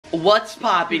What's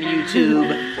poppin',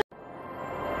 YouTube?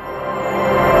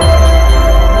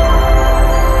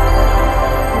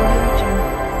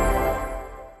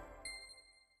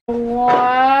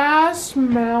 Last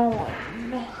melon.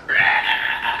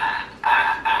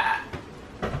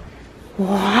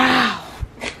 Wow.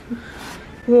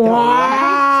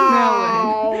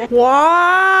 Wow.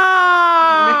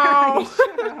 Wow.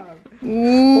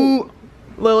 Ooh.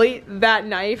 Lily, that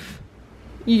knife,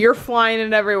 you're flying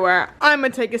it everywhere. I'm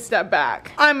gonna take a step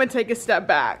back. I'm gonna take a step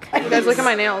back. You guys, look at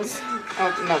my nails.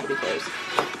 Oh, nobody cares.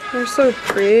 They're so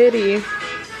pretty.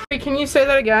 Wait, can you say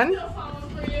that again?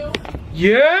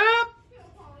 Yep.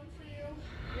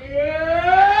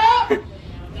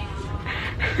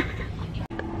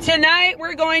 Tonight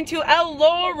we're going to El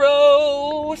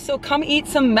Loro, so come eat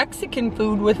some Mexican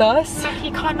food with us.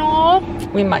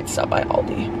 Mexicano. We might stop by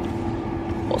Aldi.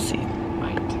 We'll see.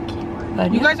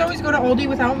 You guys always go to Aldi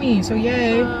without me, so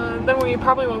yay. Then we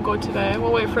probably won't go today.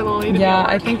 We'll wait for Lily to be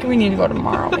I think we need to go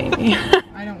tomorrow, maybe.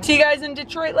 I don't. See you guys in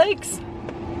Detroit Lakes.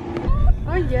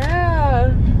 Oh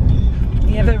yeah.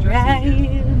 We have a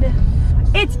ride.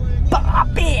 It's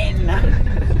poppin'.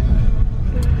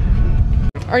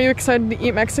 Are you excited to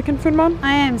eat Mexican food, Mom?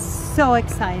 I am so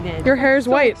excited. Your hair's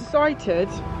white. Excited.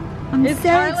 I'm so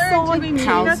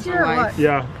excited.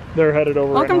 Yeah, they're headed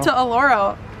over. Welcome to El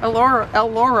Loro. El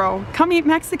Loro. Come eat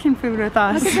Mexican food with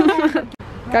us.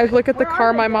 Guys, look at the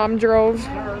car my mom drove.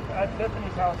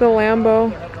 The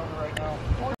Lambo.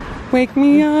 Wake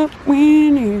me up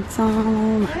when it's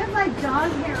on. I have my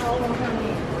dog hair all over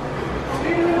me.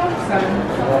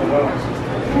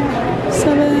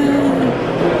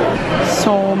 7.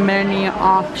 So many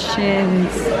options.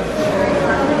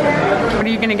 What are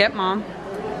you gonna get, Mom?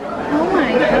 Oh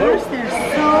my gosh, there's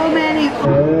so many.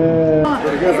 Oh,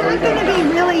 is it going to be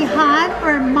really hot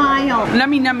or mild?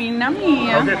 Nummy, nummy,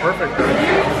 nummy. Okay, perfect.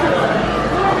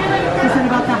 Is it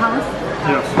about the house?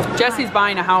 Yes. Jesse's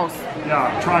buying a house.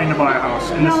 Yeah, trying to buy a house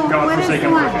in this No, what is the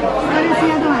godforsaken one? market. What is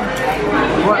the other one?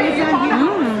 What is on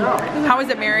here? How is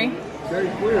it, Mary? Very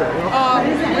clear.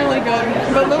 Really good.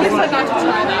 But Lily said not to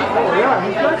try that. Oh yeah,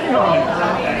 he's working on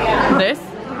it. This?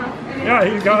 Yeah,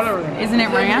 he's got everything. Isn't it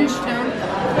ranch?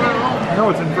 No,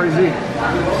 it's in Frazee.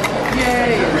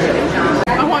 Yay.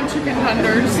 I want chicken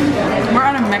tenders. We're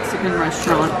at a Mexican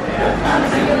restaurant.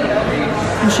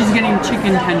 And she's getting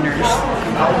chicken tenders.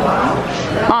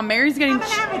 Mom, Mary's getting... I'm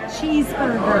gonna have a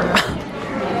cheeseburger.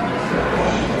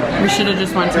 We should have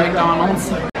just went to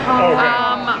McDonald's.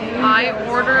 I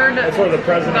ordered That's where the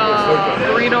president was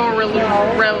sleeping. burrito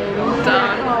reluta.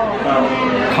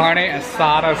 Carne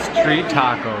asada street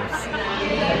tacos.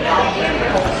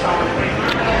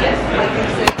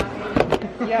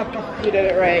 Yep, you did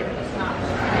it right.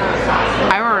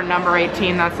 I ordered number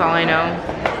 18, that's all I know.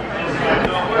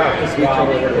 You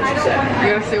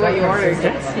gotta see what you ordered,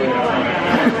 Jesse.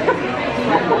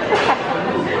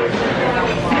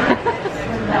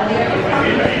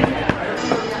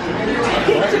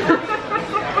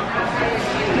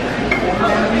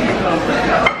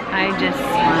 I just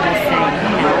want to say,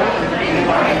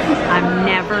 I'm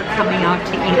never coming out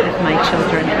to eat with my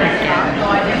children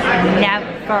again.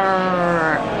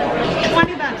 Never.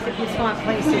 $20 if you swap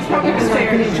places. We're going to stay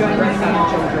and enjoy my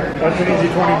mall. That's an easy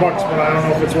 $20, but I don't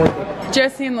know if it's worth it.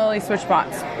 Jesse and Lily switch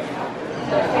spots.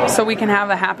 So we can have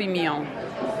a happy meal.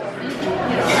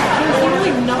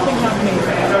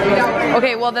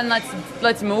 Okay, well then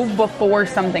let's move before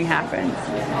something happens.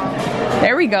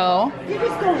 There we go. You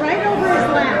just go right over his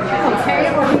lap, okay?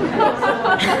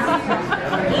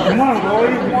 Come on,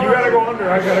 Lily. You gotta go under,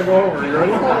 I gotta go over. You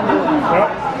ready? Yep.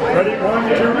 Ready? 1,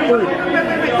 2, 3.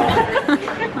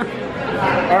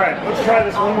 Alright, let's try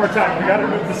this one more time. We gotta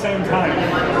move at the same time.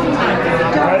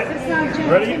 Alright?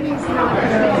 Ready?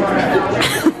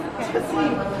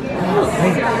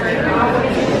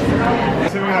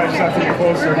 Assuming I just have to get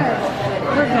closer.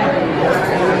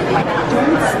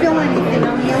 Don't spill anything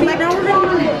on the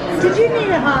electronic. Did you need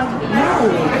a hug? No.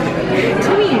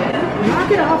 Timmy, knock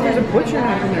it off. There's a butcher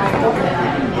knife in there.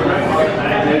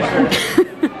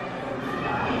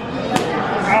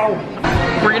 Ow!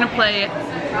 We're gonna play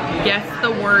guess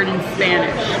the word in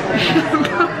Spanish.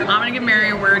 I'm gonna give Mary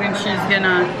a word and she's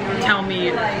gonna tell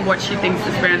me what she thinks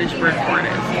the Spanish word for it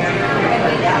is.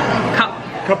 Cup.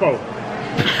 Capo.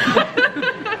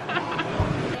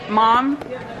 Mom,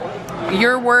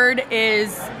 your word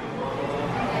is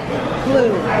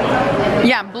Blue.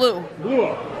 yeah, blue.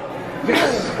 Blue.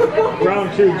 Yes. Round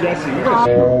 2, Jesse.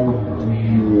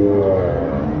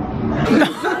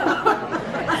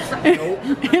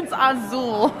 It's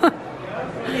azul.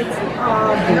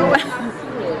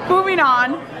 Moving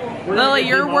on. Lily,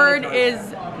 your word is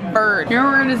bird. Your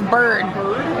word is bird.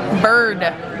 Bird. Do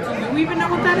you even know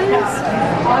what that is?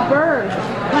 A bird.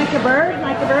 Like a bird?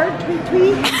 Like a bird? Tweet,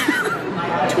 tweet.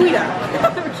 Tweeta.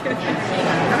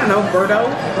 I don't know, birdo.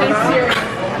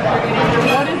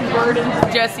 What is bird in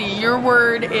Jesse, your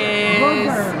word is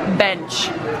bench.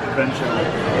 Bench.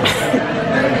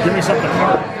 Give me something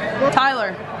hard.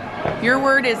 Tyler, your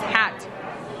word is hat.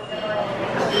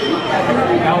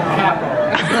 El Capo.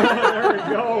 There we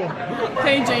go.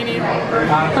 Hey, Janie.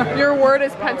 Your word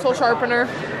is pencil sharpener.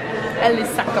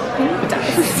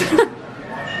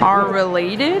 Are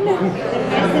related?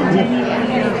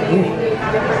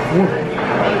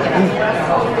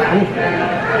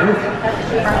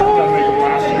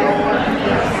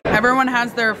 Everyone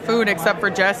has their food except for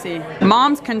Jesse.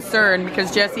 Mom's concerned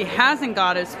because Jesse hasn't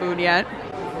got his food yet.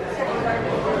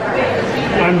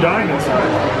 I'm dying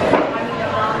inside.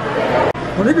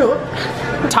 What are you doing?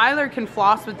 Tyler can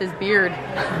floss with his beard.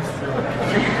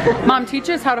 Mom, teach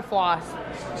us how to floss.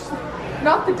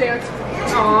 Not the dance.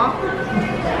 Aww.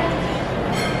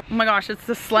 Oh my gosh, it's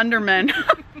the Slender Man.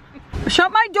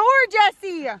 Shut my door,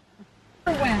 Jesse!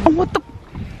 Oh, what the?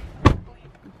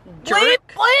 Bleep,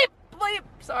 bleep, bleep.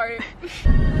 Sorry.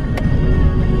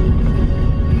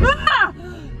 Ah!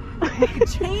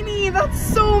 Janie, that's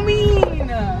so mean.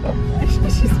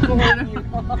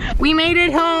 We made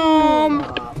it home.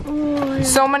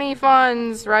 So many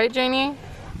funds, right, Janie?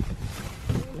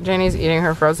 Janie's eating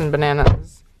her frozen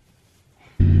bananas.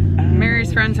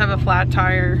 Mary's friends have a flat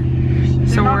tire.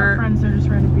 So we're friends, they're just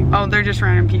random people. Oh, they're just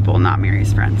random people, not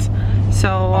Mary's friends.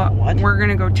 So we're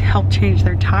gonna go help change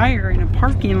their tire in a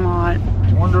parking lot.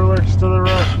 Wunderlich to the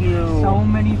rescue. So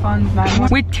many funds,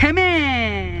 with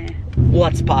Timmy.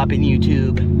 What's poppin'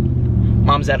 YouTube?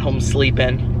 Mom's at home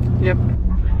sleeping. Yep.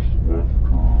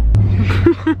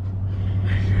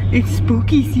 It's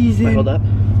spooky season. Wait, hold up.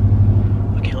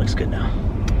 Okay, looks good now.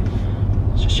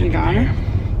 Let's just check. You got her?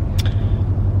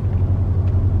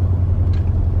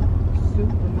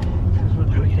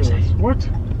 What are we gonna say? What?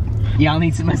 Y'all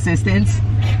need some assistance?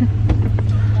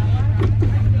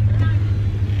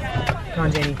 Come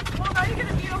on, Janie. Well, are you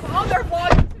gonna be on their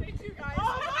vlog today too, guys?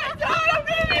 Oh my god, I'm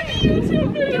gonna make a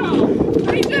YouTube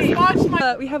video! We just watched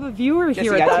my... We have a viewer here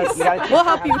you with gotta- us. you gotta- We'll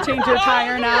help you change your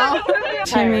tire now.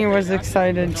 Timmy was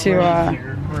excited to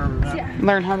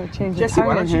learn how to change your Jesse,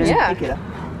 why tire don't in you here. just Yeah. pick it up?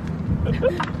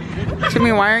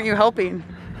 Timmy, why aren't you helping?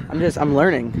 I'm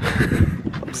learning.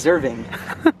 Observing.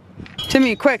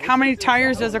 Timmy, quick, how many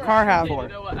tires does a car have? 4.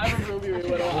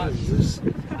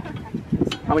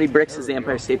 How many bricks does the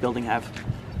Empire State Building have?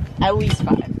 At least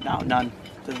 5. No, none.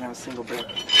 Doesn't have a single brick.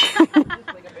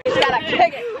 You gotta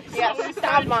kick it. You gotta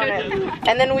stomp on it.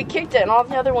 And then we kicked it and all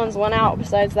the other ones went out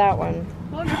besides that one.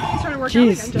 Well, your phone's starting to work out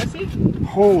again, Jesse.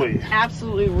 Holy.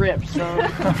 Absolutely ripped, so.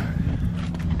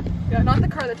 Yeah, not the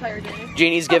car, the tire, Janie.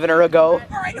 Janie's giving her a go.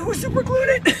 Alright, who super glued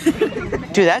it?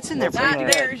 Dude, that's in there pretty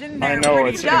good. There's in there. I know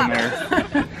it's in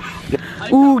there.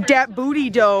 Ooh, that booty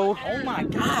dough. Oh my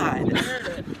god.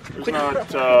 There's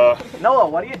not, Noah,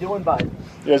 what are you doing, bud?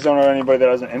 you guys don't know anybody that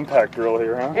has an impact drill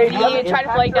here, huh? Hey, do you have an tried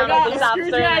to play down a police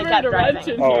officer and they kept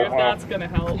driving. Oh, wow. Gonna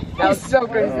help. That was so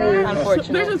confused.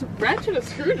 Unfortunately. There's a wrench and a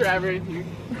screwdriver in here.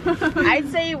 I'd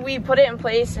say we put it in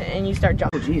place and you start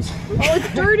jumping. Oh, jeez. Oh,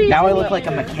 it's dirty. Now I look like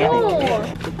a mechanic.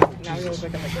 Now you look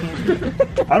like a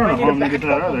mechanic. I don't know how I'm gonna get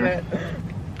that out of there.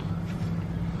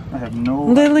 I have no.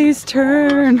 Lily's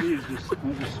turn.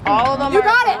 All of them You are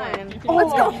got fine. it. Oh,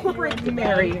 let's go.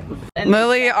 Mary.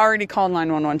 Lily already called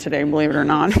 911 today, believe it or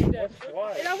not. That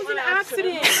was an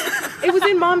accident. It was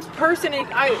in Mom's purse, and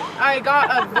I got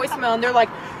a voicemail, and they're like,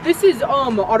 "This is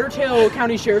Otter Tail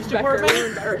County Sheriff's Department,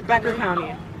 or Becker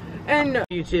County." And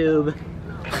YouTube.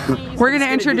 We're gonna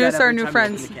Do introduce that our every new time you look in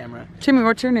friends. the camera. Timmy,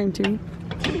 what's your name, Timmy?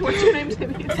 what's your name,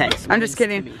 Timmy? Thanks. I'm just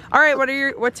kidding. All right,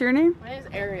 what's your name? My name is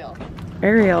Ariel.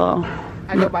 Ariel.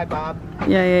 I go by Bob.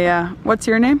 Yeah. What's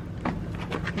your name?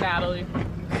 Natalie.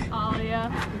 Oh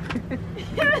yeah.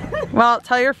 Well,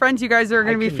 tell your friends you guys are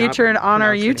going to be featured on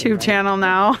our YouTube channel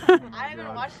now. I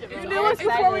haven't watched it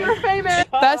before we were famous.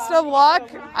 Best of luck.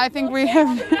 I think we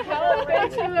have.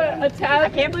 I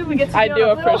can't believe we get to I do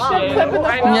appreciate it.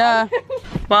 Yeah.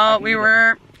 Well, we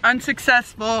were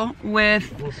unsuccessful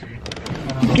with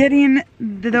getting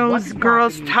those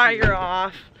girls' tire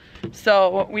off.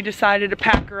 So we decided to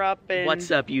pack her up and... What's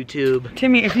up, YouTube?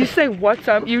 Timmy, if you say what's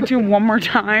up, YouTube one more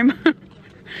time,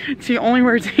 it's the only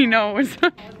words he knows.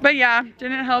 But yeah,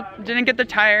 didn't get the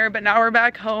tire, but now we're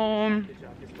back home.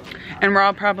 And we're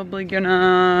all probably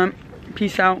gonna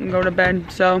peace out and go to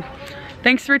bed. So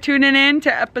thanks for tuning in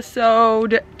to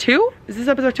episode 2. Is this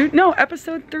episode 2? No,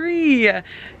 episode 3.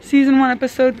 Season 1,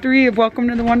 episode 3 of Welcome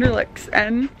to the Wunderlichs.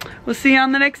 And we'll see you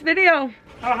on the next video.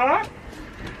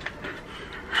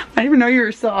 didn't even know you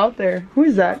were still out there. Who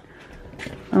is that?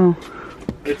 Oh.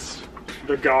 It's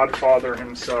the Godfather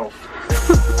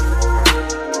himself.